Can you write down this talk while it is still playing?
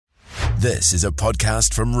This is a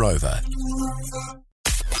podcast from Rover.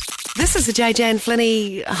 This is a JJ and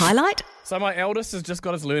Flinny highlight. So my eldest has just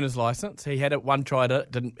got his learner's license. He had it one, tried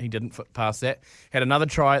it, didn't pass that. Had another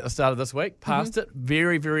try at the start of this week, passed it.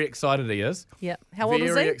 Very, very excited he is. Yeah. How old is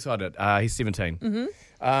he? Very excited. He's 17.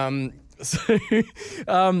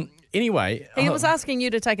 Anyway. He was asking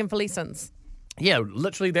you to take him for lessons. Yeah,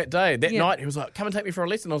 literally that day. That night, he was like, come and take me for a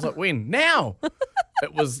lesson. I was like, when? Now!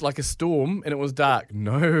 It was like a storm and it was dark.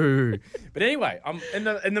 No. But anyway, I'm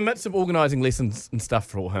in the midst of organising lessons and stuff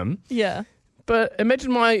for him. Yeah. But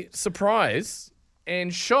imagine my surprise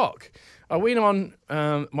and shock. I went on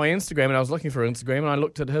my Instagram and I was looking for Instagram and I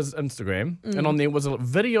looked at his Instagram and on there was a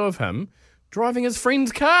video of him driving his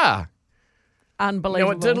friend's car.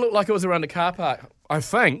 Unbelievable. Now, it did look like it was around a car park, I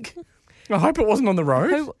think. I hope it wasn't on the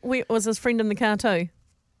road. Was his friend in the car too?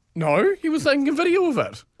 No, he was taking a video of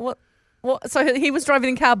it. What? So he was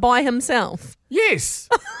driving the car by himself? Yes.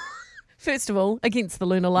 First of all, against the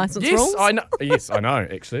learner license Yes, rules. I know. Yes, I know,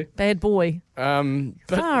 actually. Bad boy. But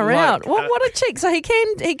Far out. What a cheek. So he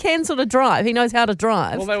can sort of drive. He knows how to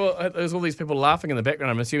drive. Well, there was all these people laughing in the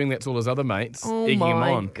background. I'm assuming that's all his other mates egging him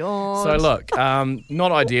my on. God. So look,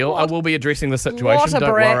 not ideal. I will be addressing the situation. What a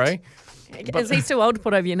Don't brat. worry. Is he too old to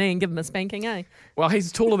put over your knee and give him a spanking, eh? Well,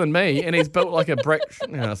 he's taller than me and he's built like a brick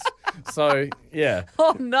house. So, yeah.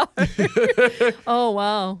 Oh, no. Oh,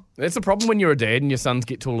 wow. That's the problem when you're a dad and your sons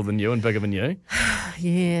get taller than you and bigger than you.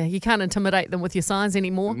 Yeah, you can't intimidate them with your size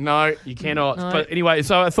anymore. No, you cannot. No. But anyway,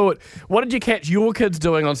 so I thought, what did you catch your kids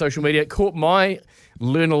doing on social media? Caught my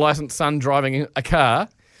learner licensed son driving a car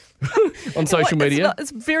on social media.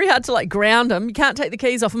 It's very hard to ground him. You can't take the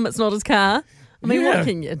keys off him. It's not his car. I mean, Yeah. what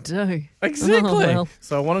can you do? Exactly. Oh, well.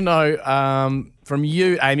 So I want to know from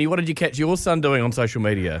you, Amy, what did you catch your son doing on social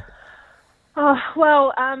media? Oh,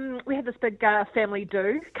 well, we had this big family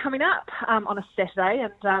do coming up on a Saturday,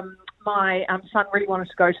 and my son really wanted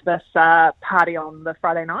to go to this party on the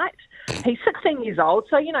Friday night. He's 16 years old,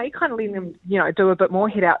 so, you kind of let him, do a bit more,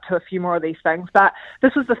 head out to a few more of these things. But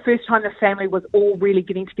this was the first time the family was all really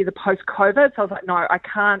getting together post-COVID, so I was like, no, I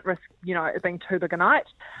can't risk, it being too big a night.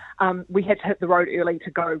 We had to hit the road early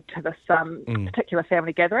to go to this particular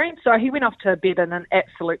family gathering. So he went off to bed in an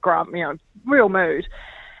absolute grump, real mood.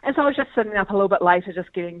 And so I was just sitting up a little bit later,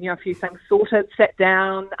 just getting, a few things sorted, sat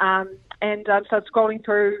down, and started scrolling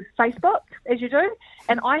through Facebook, as you do.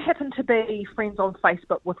 And I happened to be friends on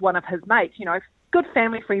Facebook with one of his mates, good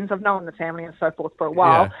family friends. I've known the family and so forth for a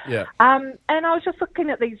while. Yeah. And I was just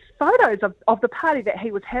looking at these photos of the party that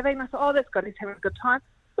he was having. I thought, oh, that's good, he's having a good time.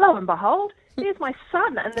 Lo and behold, there's my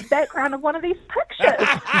son in the background of one of these pictures.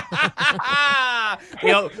 He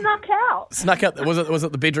snuck out. Snuck out. Was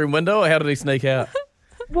it the bedroom window or how did he sneak out?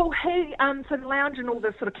 Well, he, so the lounge and all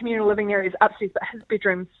the sort of communal living areas upstairs, but his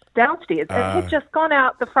bedroom's downstairs. And he'd just gone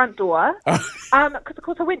out the front door. Because, of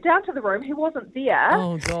course, I went down to the room. He wasn't there.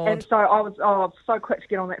 Oh, God. And so I was so quick to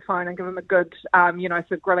get on that phone and give him a good,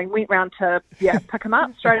 sort of grilling. Went round to, pick him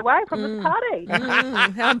up straight away from this party.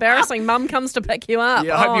 How embarrassing. Mum comes to pick you up.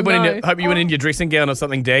 Yeah, I hope you went in your dressing gown or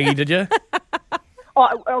something daggy, did you?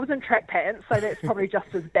 Oh, I was in track pants, so that's probably just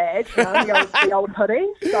as bad, the old hoodie.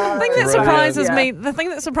 So, The thing that surprises yeah. me, the thing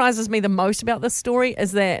that surprises me the most about this story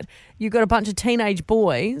is that you've got a bunch of teenage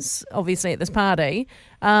boys, obviously, at this party,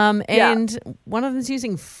 and one of them's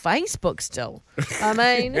using Facebook still. I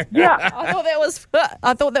mean, I thought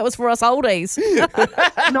that was for us oldies.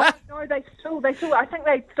 No, they still. I think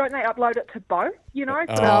they upload it to both.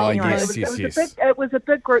 Yes. It was a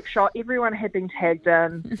big group shot. Everyone had been tagged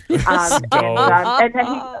in, and he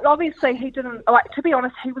obviously he didn't. To be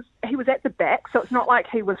honest, he was at the back, so it's not like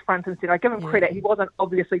he was front and center. I give him credit. He wasn't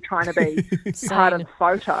obviously trying to be part of the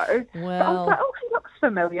photo. Well. But I was like, oh, he looks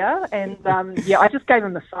familiar, and I just gave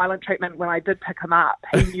him the silent treatment when I did pick him up.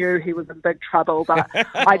 He knew he was in big trouble, but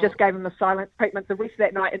I just gave him the silent treatment the rest of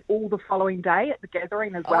that night and all the following day at the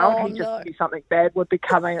gathering as well. Oh, He just knew something bad would be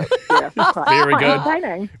coming. Very good.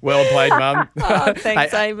 Entertaining. Well played, Mum.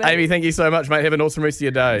 Thanks, Amy. Amy, thank you so much, mate. Have an awesome rest of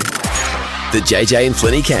your day. The JJ and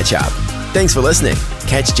Flinny catch up. Thanks for listening.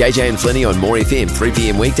 Catch JJ and Flinny on More FM 3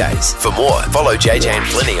 p.m. weekdays. For more, follow JJ and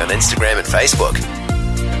Flinny on Instagram and Facebook.